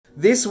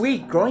This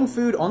week, growing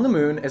food on the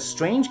moon, a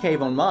strange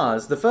cave on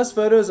Mars, the first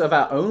photos of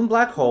our own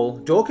black hole,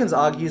 Dawkins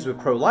argues with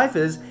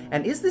pro-lifers,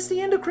 and is this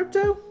the end of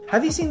crypto?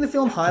 Have you seen the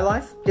film High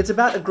Life? It's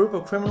about a group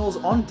of criminals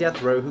on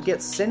death row who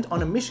get sent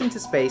on a mission to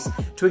space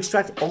to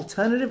extract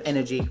alternative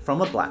energy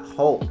from a black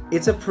hole.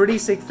 It's a pretty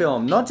sick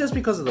film, not just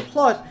because of the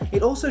plot,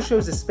 it also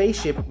shows a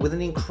spaceship with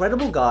an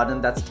incredible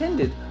garden that's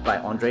tended by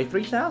Andre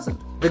 3000.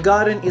 The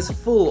garden is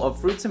full of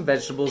fruits and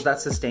vegetables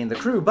that sustain the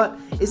crew, but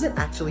is it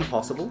actually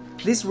possible?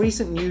 This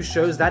recent news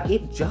shows that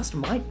it just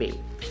might be.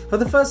 For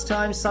the first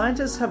time,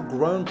 scientists have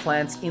grown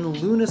plants in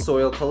lunar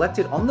soil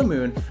collected on the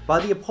moon by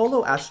the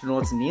Apollo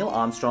astronauts Neil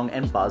Armstrong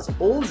and Buzz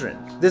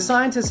Aldrin. The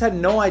scientists had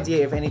no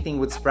idea if anything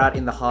would sprout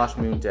in the harsh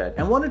moon dirt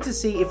and wanted to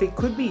see if it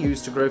could be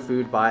used to grow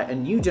food by a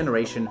new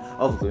generation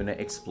of lunar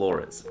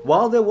explorers.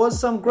 While there was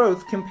some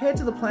growth compared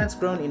to the plants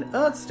grown in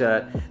Earth's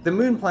dirt, the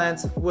moon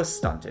plants were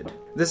stunted.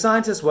 The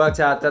scientists worked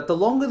out that the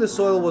longer the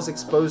soil was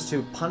exposed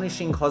to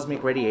punishing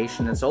cosmic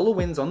radiation and solar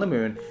winds on the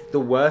moon,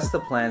 the worse the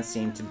plants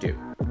seemed to do.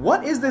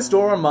 What is this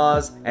door on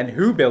Mars, and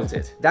who built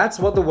it? That's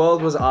what the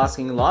world was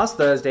asking last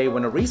Thursday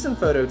when a recent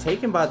photo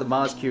taken by the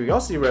Mars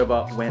Curiosity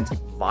rover went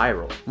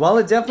viral. While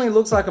it definitely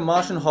looks like a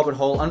Martian hobbit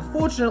hole,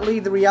 unfortunately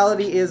the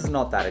reality is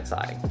not that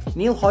exciting.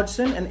 Neil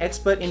Hodgson, an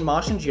expert in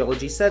Martian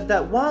geology, said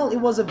that while it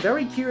was a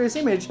very curious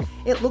image,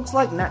 it looks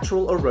like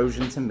natural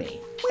erosion to me.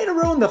 Way to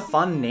ruin the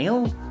fun,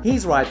 Neil.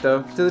 He's right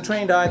though. To the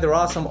trained eye, there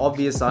are some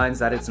obvious signs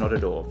that it's not a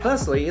door.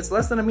 Firstly, it's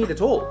less than a meter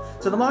tall,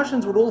 so the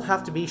Martians would all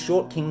have to be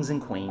short kings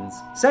and queens.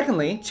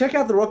 Secondly, check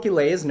out the rocky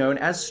layers known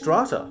as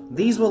strata.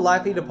 These were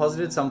likely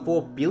deposited some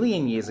 4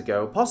 billion years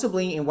ago,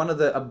 possibly in one of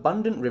the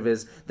abundant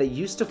rivers that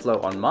used to flow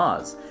on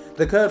Mars.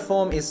 The curved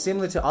form is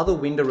similar to other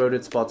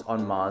wind-eroded spots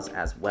on Mars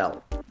as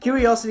well.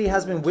 Curiosity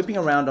has been whipping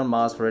around on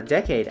Mars for a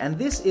decade, and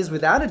this is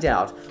without a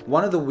doubt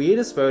one of the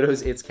weirdest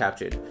photos it's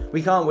captured.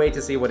 We can't wait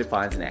to see what it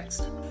finds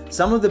next.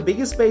 Some of the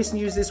biggest space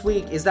news this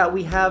week is that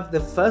we have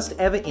the first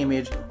ever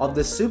image of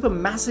the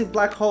supermassive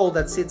black hole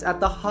that sits at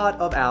the heart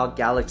of our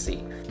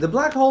galaxy. The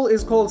black hole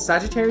is called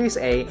Sagittarius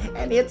A,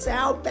 and it's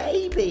our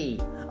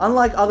baby!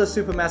 Unlike other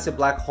supermassive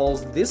black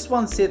holes, this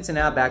one sits in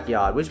our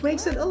backyard, which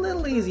makes it a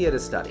little easier to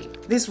study.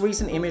 This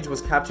recent image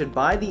was captured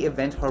by the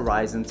Event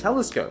Horizon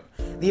telescope.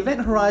 The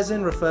Event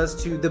Horizon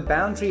refers to the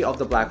boundary of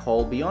the black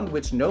hole beyond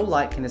which no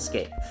light can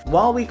escape.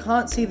 While we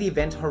can't see the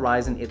Event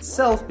Horizon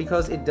itself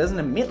because it doesn't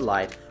emit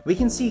light, we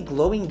can see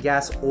glowing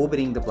gas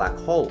orbiting the black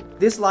hole.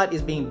 This light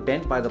is being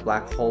bent by the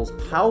black hole's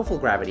powerful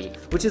gravity,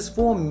 which is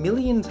 4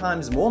 million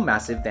times more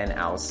massive than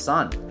our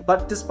sun.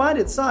 But despite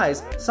its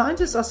size,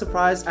 scientists are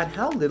surprised at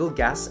how little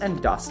gas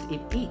and dust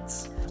it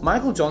eats.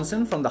 Michael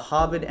Johnson from the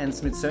Harvard and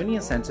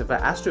Smithsonian Center for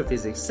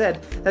Astrophysics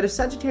said that if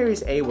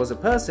Sagittarius A was a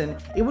person,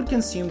 it would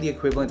consume the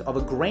equivalent of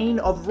a grain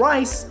of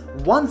rice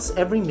once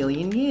every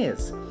million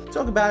years.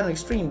 Talk about an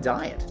extreme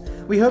diet.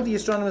 We hope the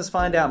astronomers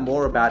find out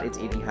more about its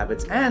eating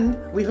habits, and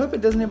we hope it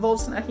doesn't involve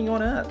snacking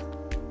on Earth.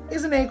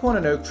 Is an acorn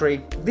an oak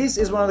tree? This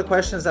is one of the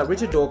questions that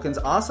Richard Dawkins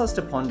asks us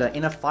to ponder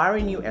in a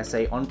fiery new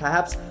essay on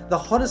perhaps the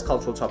hottest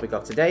cultural topic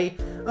of today,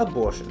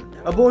 abortion.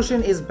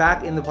 Abortion is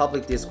back in the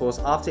public discourse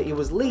after it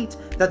was leaked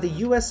that the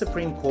US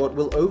Supreme Court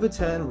will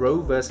overturn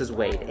Roe v.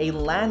 Wade, a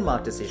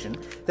landmark decision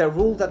that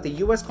ruled that the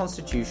US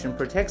Constitution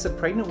protects a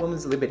pregnant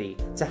woman's liberty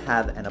to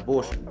have an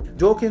abortion.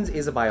 Dawkins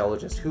is a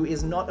biologist who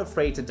is not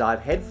afraid to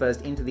dive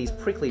headfirst into these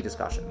prickly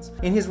discussions.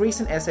 In his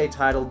recent essay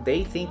titled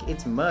 "They Think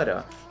It's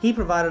Murder," he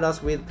provided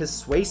us with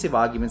persuasive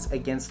arguments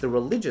against the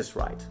religious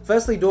right.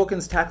 Firstly,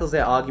 Dawkins tackles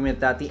their argument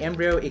that the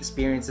embryo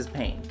experiences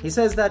pain. He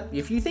says that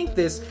if you think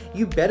this,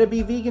 you better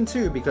be vegan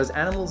too, because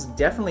animals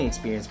definitely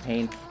experience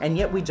pain, and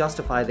yet we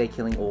justify their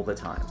killing all the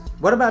time.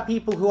 What about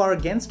people who are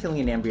against killing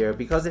an embryo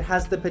because it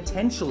has the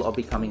potential of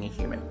becoming a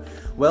human?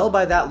 Well,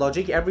 by that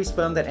logic, every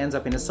sperm that ends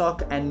up in a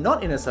sock and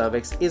not in a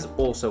cervix is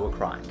also a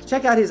crime.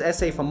 Check out his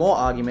essay for more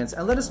arguments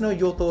and let us know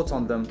your thoughts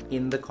on them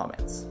in the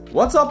comments.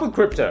 What's up with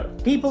crypto?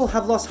 People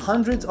have lost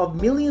hundreds of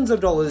millions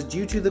of dollars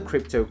due to the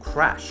crypto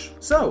crash.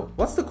 So,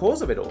 what's the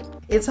cause of it all?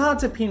 It's hard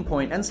to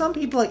pinpoint, and some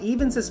people are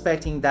even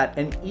suspecting that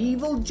an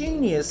evil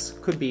genius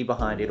could be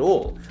behind it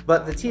all.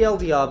 But the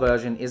TLDR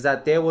version is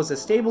that there was a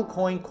stable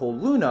coin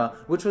called Luna,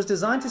 which was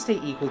designed to stay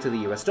equal to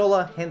the US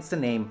dollar, hence the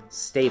name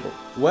stable.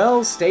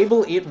 Well,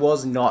 stable it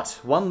was not.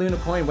 One Luna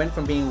coin went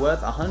from being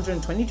worth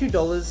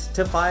 $122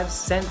 to 5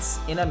 cents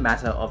in a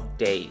matter of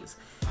days.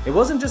 It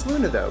wasn't just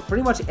Luna though,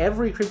 pretty much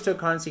every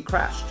cryptocurrency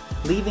crashed,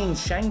 leaving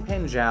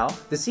Changpeng Zhao,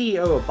 the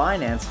CEO of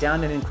Binance,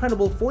 down an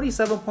incredible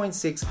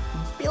 $47.6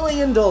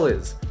 billion.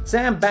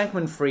 Sam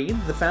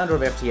Bankman-Fried, the founder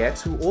of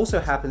FTX, who also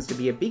happens to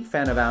be a big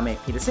fan of our mate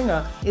Peter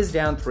Singer, is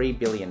down $3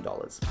 billion.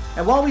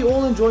 And while we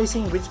all enjoy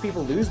seeing rich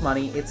people lose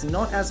money, it's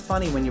not as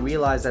funny when you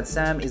realize that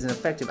Sam is an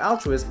effective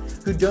altruist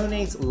who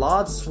donates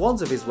large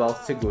swaths of his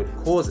wealth to good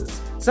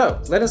causes.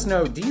 So, let us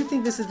know, do you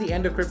think this is the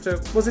end of crypto?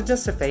 Was it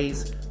just a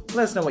phase?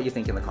 Let us know what you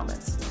think in the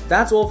comments.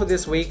 That's all for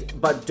this week,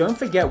 but don't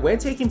forget we're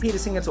taking Peter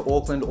Singer to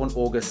Auckland on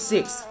August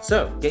 6th,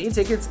 so get your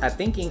tickets at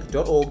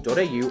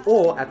thinkinc.org.au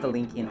or at the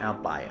link in our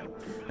bio.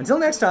 Until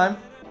next time,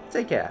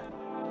 take care.